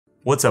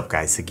What's up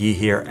guys, Sagi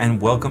here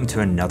and welcome to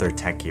another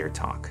Tech Gear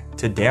Talk.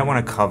 Today I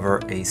want to cover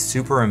a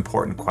super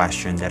important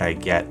question that I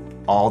get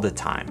all the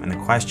time. And the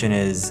question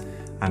is,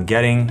 I'm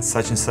getting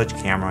such and such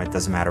camera, it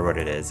doesn't matter what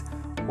it is.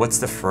 What's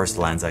the first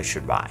lens I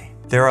should buy?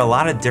 There are a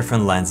lot of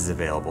different lenses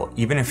available,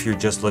 even if you're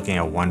just looking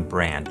at one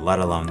brand, let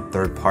alone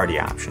third-party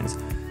options.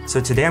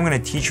 So today I'm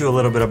going to teach you a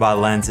little bit about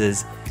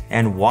lenses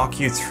and walk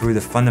you through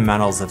the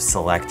fundamentals of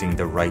selecting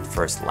the right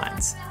first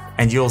lens.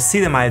 And you'll see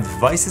that my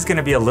advice is going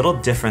to be a little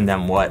different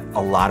than what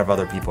a lot of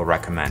other people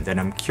recommend, and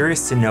I'm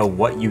curious to know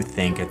what you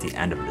think at the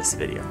end of this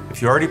video.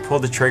 If you already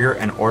pulled the trigger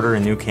and ordered a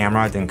new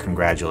camera, then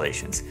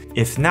congratulations.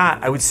 If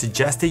not, I would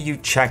suggest that you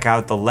check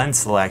out the lens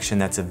selection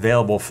that's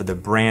available for the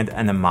brand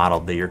and the model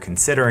that you're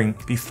considering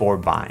before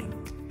buying.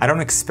 I don't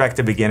expect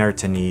a beginner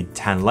to need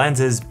 10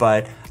 lenses,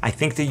 but I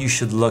think that you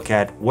should look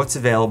at what's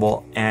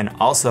available, and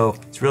also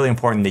it's really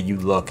important that you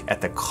look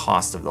at the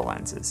cost of the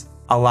lenses.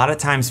 A lot of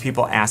times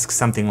people ask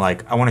something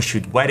like, I want to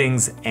shoot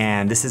weddings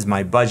and this is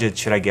my budget,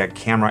 should I get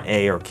camera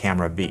A or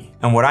camera B?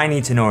 And what I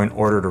need to know in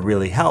order to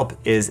really help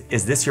is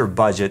this your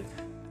budget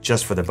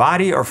just for the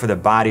body or for the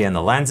body and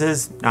the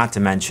lenses, not to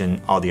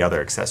mention all the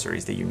other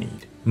accessories that you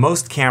need?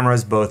 Most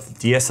cameras, both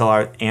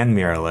DSLR and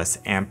mirrorless,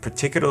 and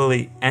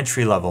particularly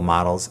entry-level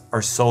models,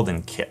 are sold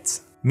in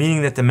kits,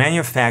 meaning that the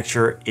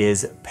manufacturer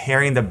is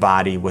pairing the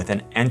body with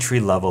an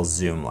entry-level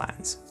zoom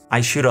lens. I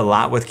shoot a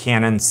lot with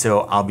Canon, so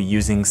I'll be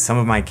using some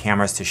of my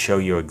cameras to show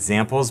you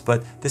examples,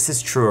 but this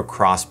is true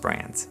across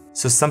brands.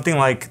 So something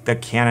like the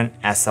Canon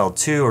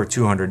SL2 or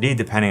 200D,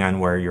 depending on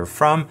where you're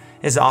from,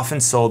 is often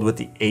sold with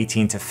the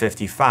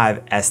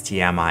 18-55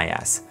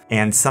 STM-IS.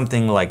 And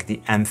something like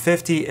the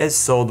M50 is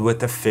sold with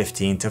the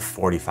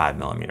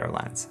 15-45mm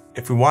lens.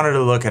 If we wanted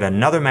to look at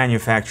another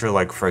manufacturer,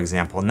 like for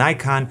example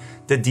Nikon,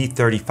 the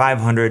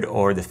D3500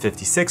 or the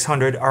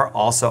 5600 are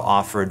also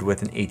offered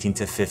with an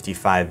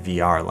 18-55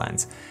 VR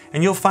lens.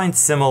 And you'll find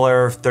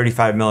similar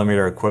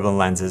 35mm equivalent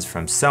lenses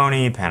from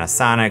Sony,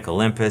 Panasonic,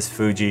 Olympus,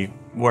 Fuji,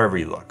 wherever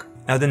you look.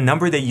 Now the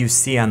number that you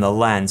see on the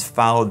lens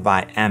followed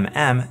by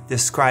MM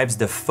describes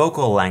the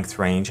focal length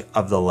range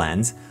of the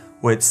lens,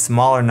 with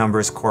smaller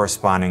numbers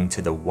corresponding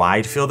to the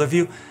wide field of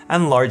view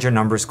and larger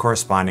numbers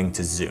corresponding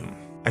to zoom.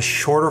 A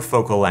shorter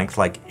focal length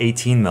like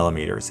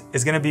 18mm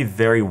is going to be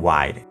very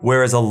wide,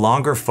 whereas a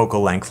longer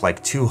focal length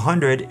like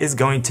 200 is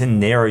going to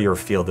narrow your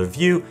field of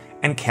view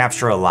and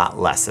capture a lot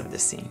less of the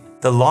scene.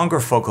 The longer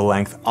focal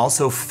length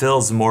also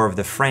fills more of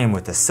the frame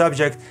with the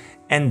subject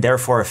and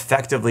therefore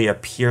effectively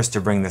appears to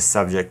bring the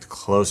subject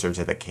closer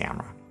to the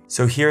camera.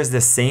 So here's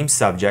the same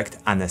subject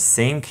on the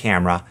same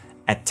camera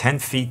at 10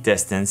 feet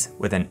distance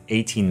with an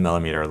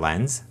 18mm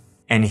lens.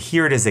 And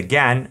here it is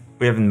again,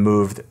 we haven't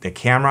moved the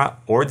camera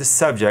or the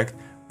subject,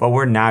 but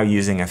we're now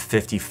using a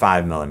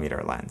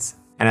 55mm lens.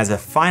 And as a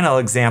final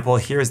example,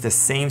 here's the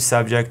same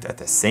subject at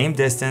the same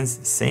distance,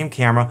 same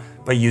camera,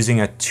 but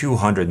using a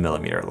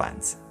 200mm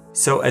lens.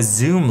 So a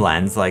zoom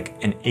lens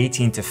like an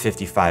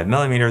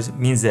 18-55mm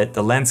means that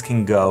the lens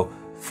can go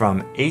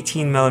from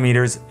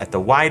 18mm at the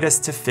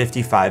widest to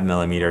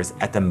 55mm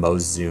at the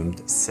most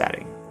zoomed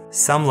setting.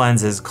 Some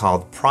lenses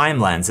called prime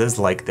lenses,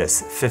 like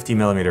this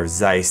 50mm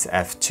Zeiss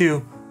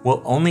f2,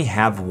 will only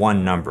have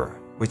one number,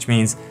 which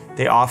means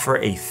they offer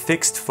a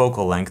fixed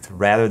focal length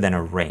rather than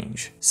a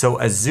range. So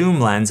a zoom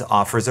lens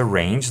offers a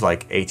range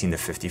like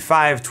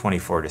 18-55,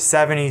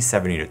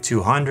 24-70,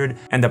 70-200,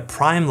 and the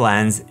prime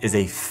lens is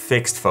a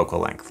fixed focal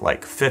length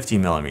like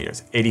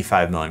 50mm,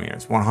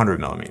 85mm,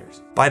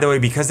 100mm. By the way,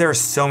 because there are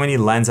so many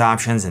lens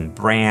options and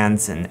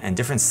brands and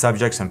different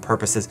subjects and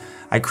purposes,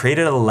 I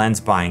created a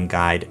lens buying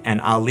guide, and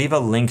I'll leave a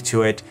link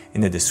to it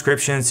in the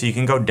description so you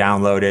can go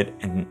download it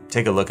and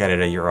take a look at it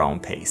at your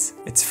own pace.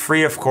 It's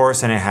free, of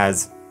course, and it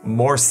has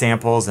more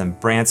samples and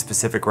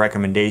brand-specific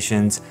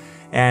recommendations,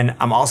 and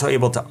I'm also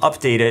able to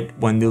update it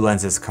when new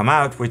lenses come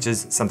out, which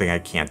is something I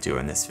can't do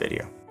in this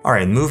video.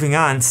 Alright, moving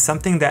on,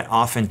 something that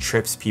often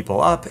trips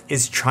people up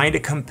is trying to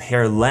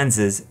compare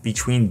lenses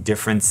between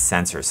different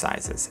sensor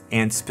sizes,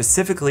 and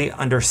specifically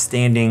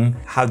understanding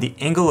how the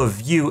angle of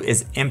view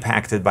is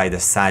impacted by the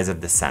size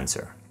of the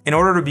sensor. In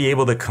order to be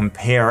able to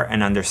compare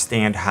and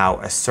understand how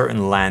a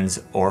certain lens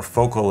or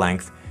focal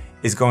length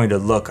is going to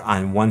look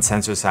on one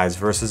sensor size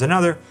versus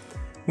another,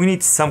 we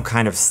need some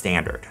kind of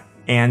standard.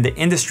 And the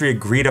industry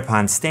agreed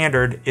upon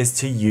standard is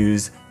to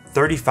use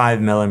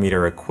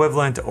 35mm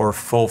equivalent or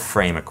full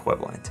frame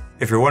equivalent.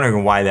 If you're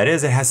wondering why that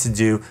is, it has to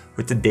do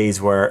with the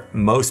days where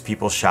most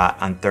people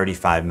shot on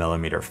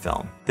 35mm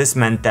film. This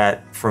meant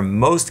that for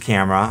most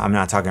camera, I'm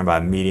not talking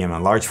about medium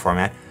and large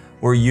format,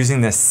 we're using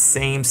the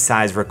same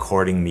size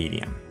recording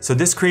medium. So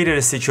this created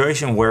a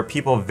situation where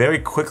people very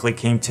quickly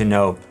came to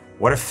know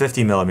what a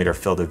 50mm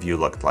field of view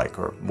looked like,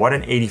 or what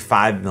an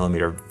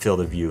 85mm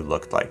field of view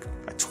looked like,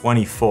 a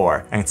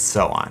 24, and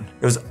so on.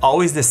 It was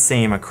always the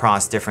same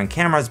across different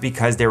cameras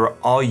because they were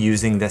all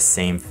using the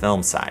same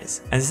film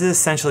size. And this is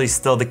essentially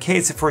still the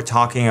case if we're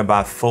talking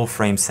about full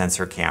frame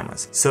sensor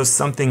cameras. So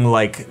something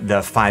like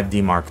the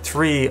 5D Mark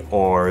III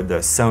or the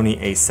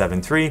Sony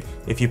a7 III,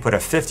 if you put a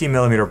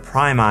 50mm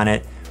prime on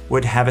it,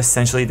 would have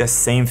essentially the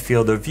same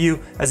field of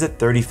view as a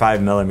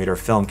 35mm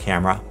film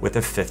camera with a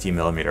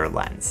 50mm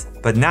lens.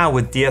 But now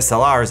with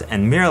DSLRs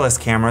and mirrorless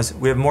cameras,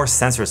 we have more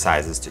sensor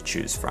sizes to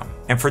choose from.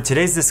 And for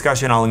today's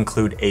discussion, I'll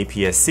include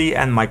APS-C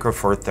and Micro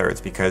Four Thirds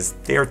because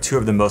they are two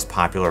of the most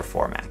popular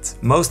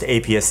formats. Most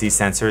APS-C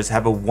sensors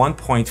have a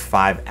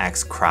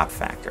 1.5x crop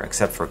factor,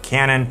 except for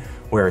Canon,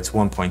 where it's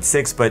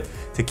 1.6, but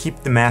to keep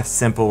the math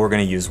simple, we're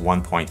going to use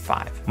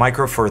 1.5.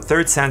 Micro Four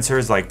Thirds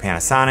sensors like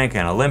Panasonic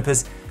and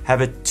Olympus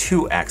have a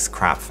 2x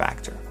crop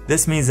factor.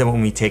 This means that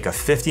when we take a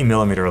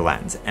 50mm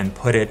lens and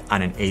put it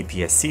on an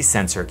APS-C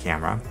sensor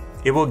camera,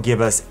 it will give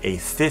us a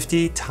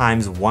 50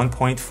 times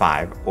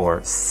 1.5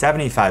 or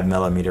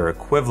 75mm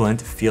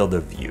equivalent field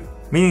of view,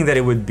 meaning that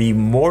it would be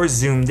more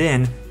zoomed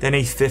in than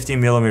a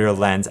 50mm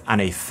lens on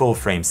a full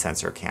frame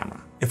sensor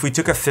camera. If we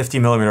took a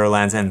 50mm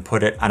lens and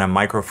put it on a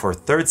Micro Four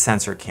Thirds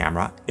sensor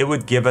camera, it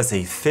would give us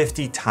a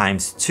 50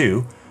 times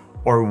 2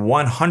 or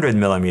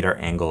 100mm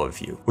angle of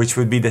view, which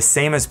would be the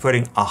same as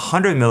putting a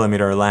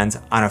 100mm lens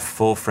on a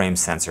full frame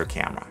sensor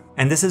camera.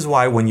 And this is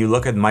why when you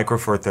look at Micro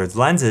Four Thirds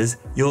lenses,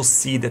 you'll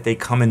see that they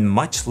come in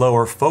much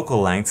lower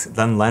focal lengths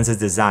than lenses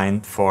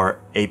designed for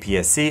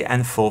APS-C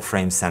and full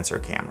frame sensor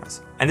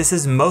cameras. And this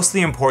is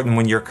mostly important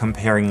when you're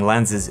comparing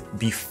lenses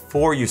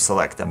before you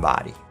select a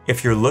body.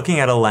 If you're looking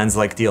at a lens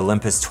like the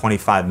Olympus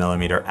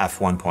 25mm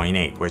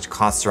f1.8, which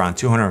costs around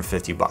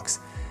 $250,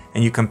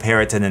 and you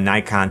compare it to the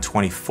Nikon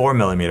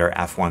 24mm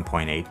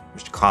f1.8,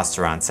 which costs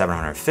around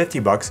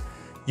 $750,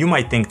 you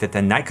might think that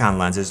the Nikon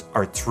lenses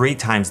are 3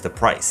 times the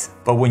price.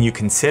 But when you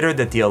consider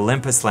that the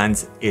Olympus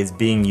lens is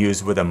being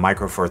used with a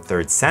Micro Four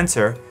Thirds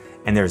sensor,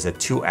 and there's a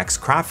 2x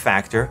crop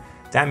factor,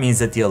 that means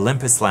that the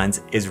Olympus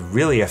lens is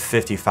really a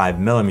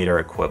 55mm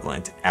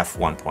equivalent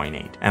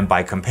f1.8. And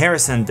by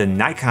comparison, the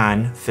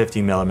Nikon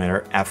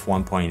 50mm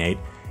f1.8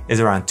 is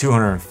around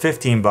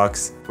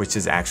 $215, which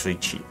is actually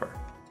cheaper.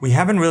 We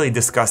haven't really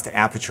discussed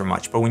aperture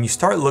much, but when you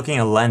start looking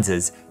at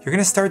lenses, you're going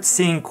to start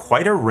seeing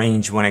quite a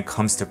range when it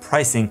comes to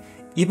pricing,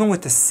 even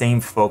with the same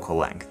focal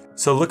length.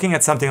 So looking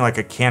at something like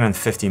a Canon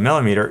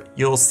 50mm,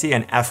 you'll see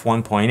an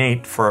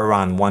f1.8 for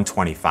around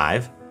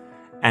 $125,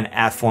 an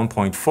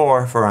f1.4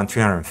 for around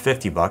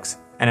 $350,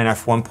 and an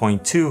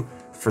f1.2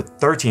 for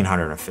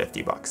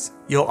 $1,350.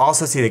 You'll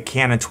also see the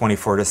Canon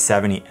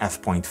 24-70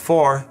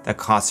 f.4 that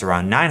costs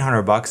around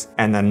 $900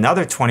 and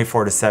another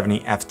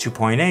 24-70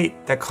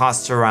 f2.8 that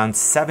costs around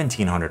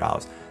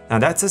 $1,700. Now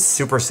that's a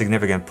super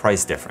significant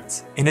price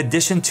difference. In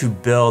addition to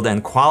build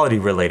and quality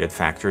related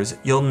factors,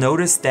 you'll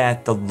notice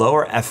that the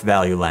lower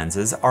f-value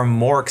lenses are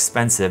more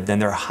expensive than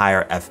their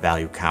higher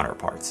f-value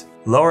counterparts.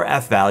 Lower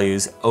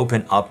f-values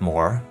open up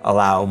more,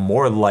 allow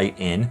more light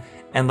in,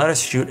 and let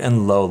us shoot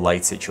in low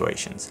light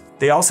situations.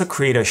 They also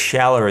create a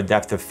shallower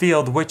depth of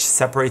field which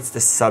separates the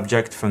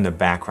subject from the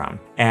background,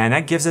 and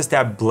that gives us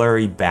that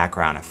blurry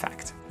background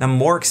effect. Now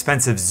more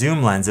expensive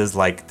zoom lenses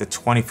like the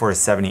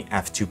 24-70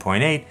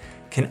 f2.8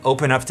 can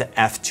open up to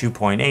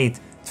f2.8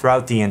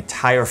 throughout the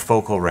entire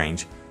focal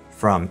range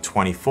from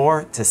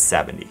 24 to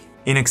 70.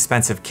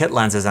 Inexpensive kit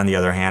lenses, on the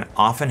other hand,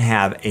 often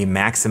have a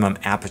maximum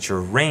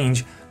aperture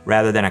range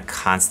rather than a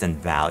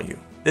constant value.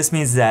 This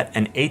means that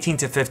an 18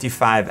 to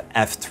 55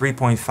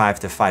 f3.5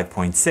 to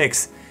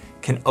 5.6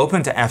 can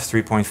open to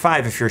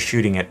f3.5 if you're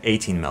shooting at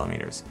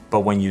 18mm,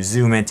 but when you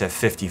zoom into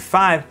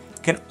 55,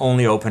 it can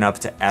only open up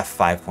to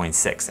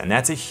f5.6, and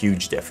that's a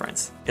huge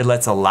difference. It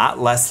lets a lot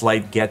less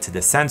light get to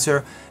the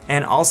sensor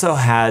and also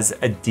has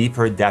a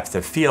deeper depth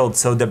of field,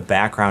 so the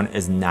background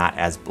is not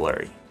as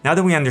blurry. Now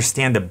that we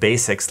understand the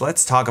basics,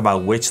 let's talk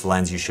about which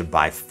lens you should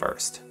buy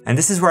first. And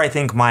this is where I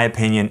think my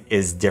opinion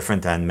is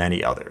different than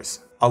many others.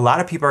 A lot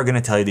of people are going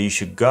to tell you that you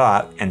should go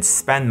out and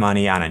spend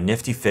money on a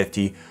nifty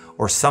 50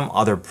 or some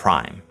other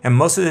prime. And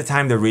most of the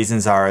time the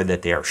reasons are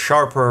that they are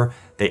sharper,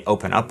 they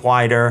open up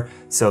wider,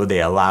 so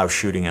they allow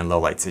shooting in low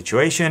light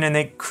situation, and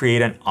they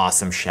create an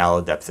awesome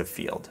shallow depth of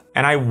field.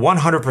 And I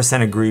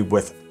 100% agree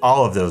with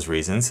all of those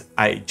reasons.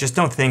 I just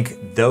don't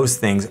think those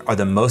things are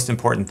the most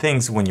important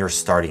things when you're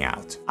starting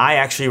out. I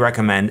actually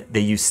recommend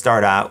that you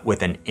start out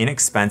with an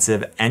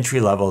inexpensive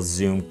entry-level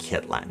zoom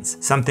kit lens.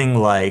 Something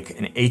like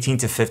an 18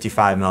 to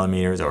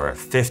 55mm or a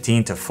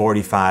 15 to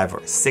 45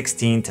 or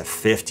 16 to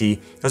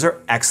 50. Those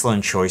are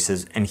excellent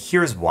choices, and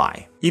here's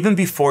why. Even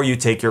before you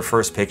take your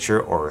first picture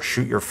or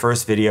shoot your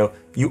first video,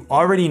 you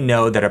already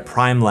know that a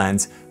prime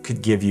lens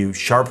could give you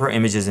sharper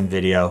images and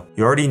video.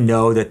 You already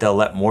know that they'll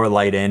let more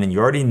light in, and you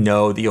already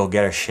know that you'll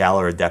get a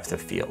shallower depth of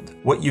field.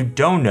 What you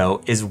don't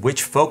know is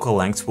which focal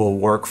lengths will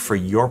work for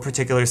your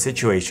particular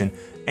situation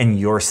and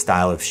your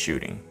style of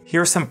shooting.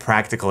 Here are some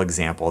practical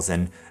examples,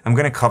 and I'm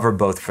going to cover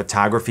both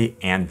photography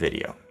and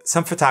video.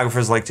 Some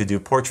photographers like to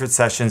do portrait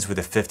sessions with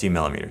a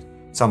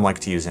 50mm. Some like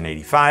to use an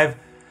 85.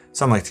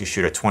 Some like to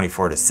shoot a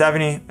 24 to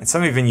 70, and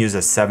some even use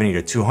a 70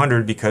 to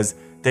 200 because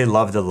they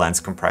love the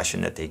lens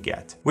compression that they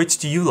get. Which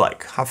do you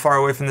like? How far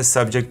away from the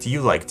subject do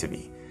you like to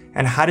be?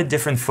 And how do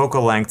different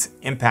focal lengths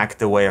impact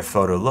the way a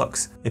photo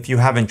looks? If you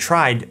haven't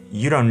tried,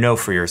 you don't know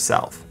for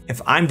yourself.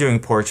 If I'm doing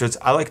portraits,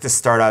 I like to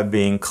start out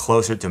being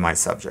closer to my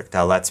subject.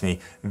 That lets me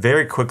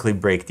very quickly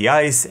break the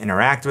ice,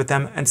 interact with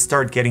them, and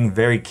start getting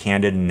very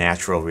candid and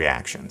natural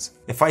reactions.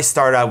 If I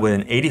start out with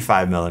an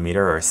 85mm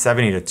or a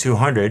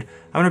 70-200,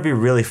 I'm gonna be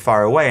really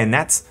far away, and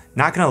that's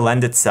not gonna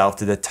lend itself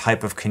to the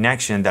type of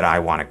connection that I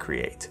wanna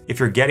create. If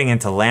you're getting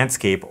into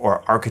landscape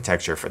or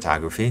architecture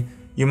photography,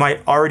 you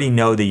might already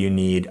know that you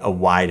need a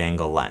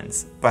wide-angle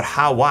lens. But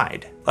how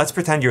wide? Let's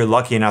pretend you're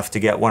lucky enough to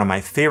get one of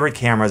my favorite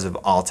cameras of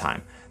all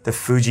time, the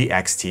Fuji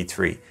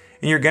X-T3,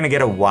 and you're gonna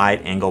get a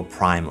wide-angle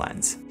prime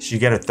lens. Should you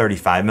get a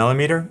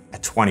 35mm, a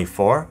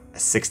 24, a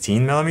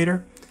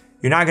 16mm?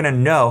 You're not gonna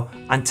know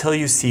until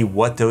you see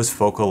what those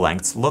focal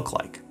lengths look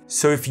like.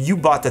 So if you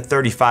bought the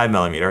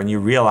 35mm and you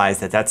realize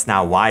that that's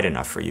not wide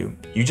enough for you,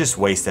 you just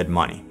wasted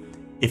money.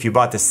 If you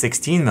bought the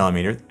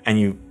 16mm and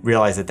you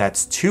realize that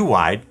that's too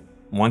wide,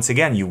 once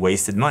again, you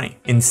wasted money.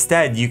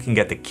 Instead, you can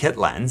get the kit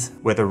lens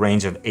with a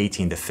range of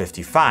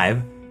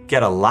 18-55,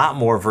 get a lot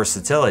more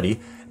versatility,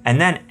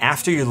 and then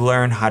after you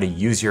learn how to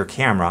use your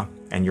camera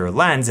and your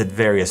lens at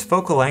various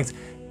focal lengths,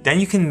 then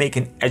you can make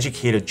an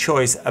educated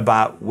choice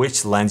about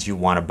which lens you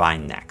want to buy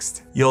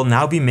next. You'll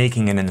now be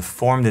making an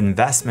informed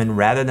investment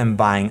rather than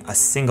buying a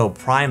single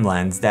prime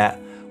lens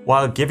that,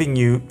 while giving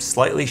you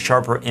slightly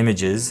sharper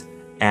images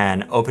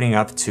and opening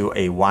up to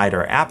a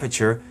wider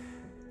aperture,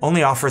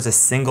 only offers a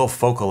single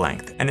focal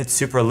length, and it's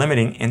super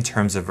limiting in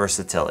terms of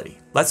versatility.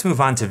 Let's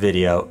move on to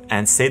video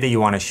and say that you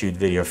want to shoot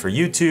video for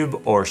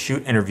YouTube or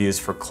shoot interviews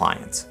for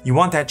clients. You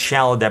want that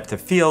shallow depth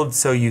of field,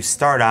 so you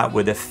start out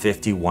with a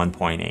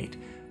 51.8,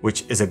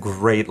 which is a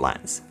great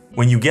lens.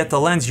 When you get the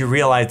lens, you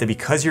realize that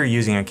because you're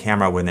using a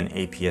camera with an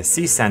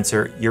APS-C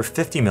sensor, your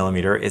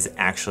 50mm is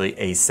actually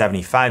a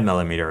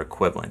 75mm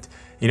equivalent.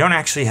 You don't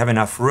actually have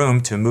enough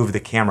room to move the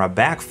camera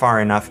back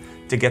far enough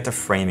to get the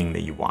framing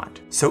that you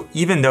want. So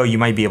even though you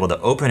might be able to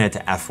open it to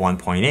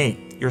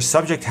f1.8, your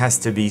subject has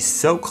to be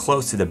so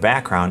close to the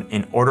background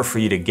in order for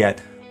you to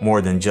get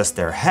more than just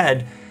their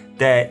head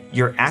that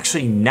you're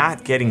actually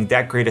not getting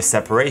that great a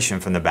separation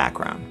from the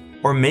background.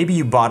 Or maybe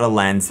you bought a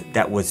lens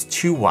that was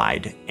too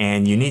wide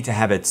and you need to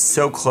have it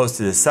so close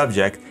to the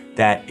subject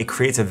that it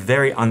creates a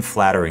very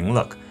unflattering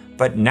look,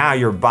 but now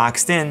you're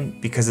boxed in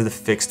because of the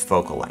fixed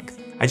focal length.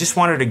 I just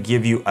wanted to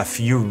give you a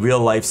few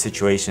real-life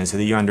situations so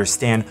that you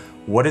understand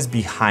what is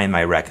behind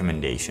my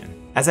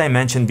recommendation. As I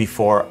mentioned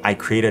before, I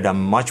created a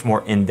much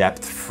more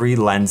in-depth free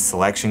lens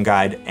selection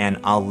guide, and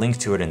I'll link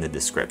to it in the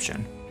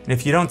description. And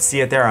if you don't see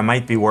it there, I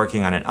might be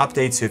working on an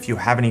update, so if you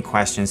have any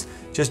questions,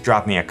 just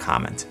drop me a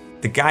comment.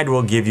 The guide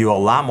will give you a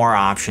lot more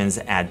options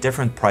at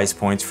different price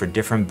points for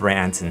different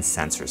brands and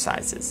sensor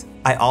sizes.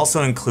 I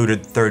also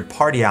included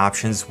third-party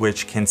options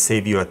which can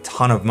save you a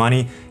ton of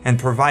money and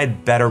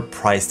provide better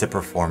price to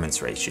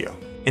performance ratio.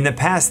 In the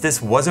past,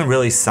 this wasn't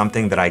really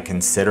something that I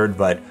considered,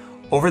 but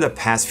over the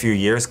past few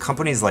years,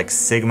 companies like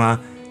Sigma,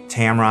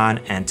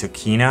 Tamron, and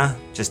Tokina,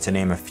 just to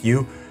name a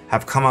few,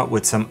 have come up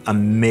with some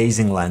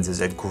amazing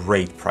lenses at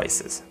great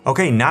prices.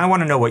 Okay, now I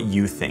want to know what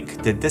you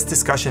think. Did this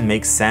discussion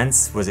make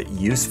sense? Was it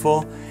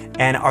useful?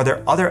 And are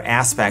there other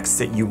aspects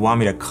that you want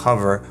me to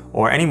cover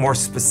or any more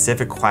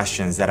specific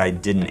questions that I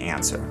didn't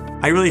answer?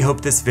 I really hope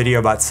this video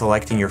about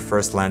selecting your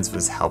first lens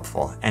was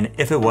helpful. And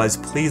if it was,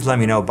 please let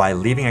me know by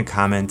leaving a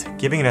comment,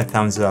 giving it a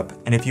thumbs up,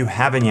 and if you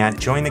haven't yet,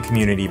 join the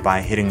community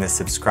by hitting the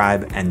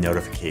subscribe and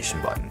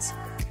notification buttons.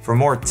 For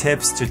more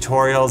tips,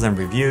 tutorials, and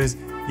reviews,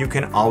 you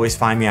can always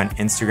find me on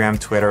Instagram,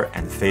 Twitter,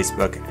 and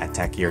Facebook at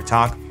Tech Gear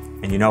Talk.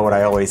 And you know what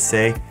I always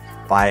say,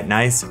 buy it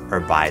nice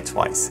or buy it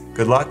twice.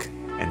 Good luck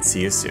and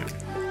see you soon.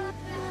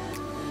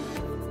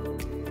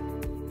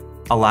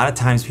 A lot of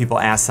times people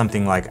ask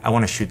something like, I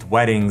want to shoot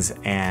weddings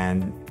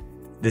and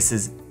this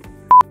is,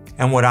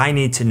 and what I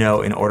need to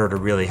know in order to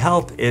really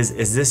help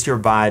is this your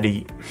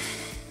body?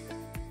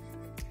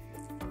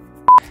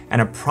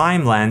 And a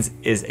prime lens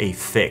is a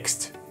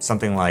fixed,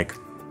 something like,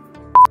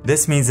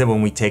 this means that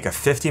when we take a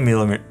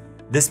 50mm,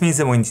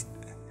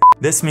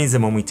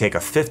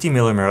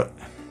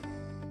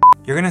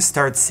 you're gonna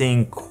start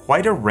seeing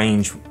quite a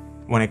range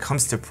when it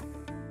comes to,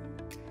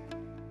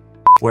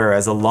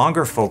 whereas a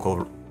longer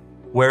focal,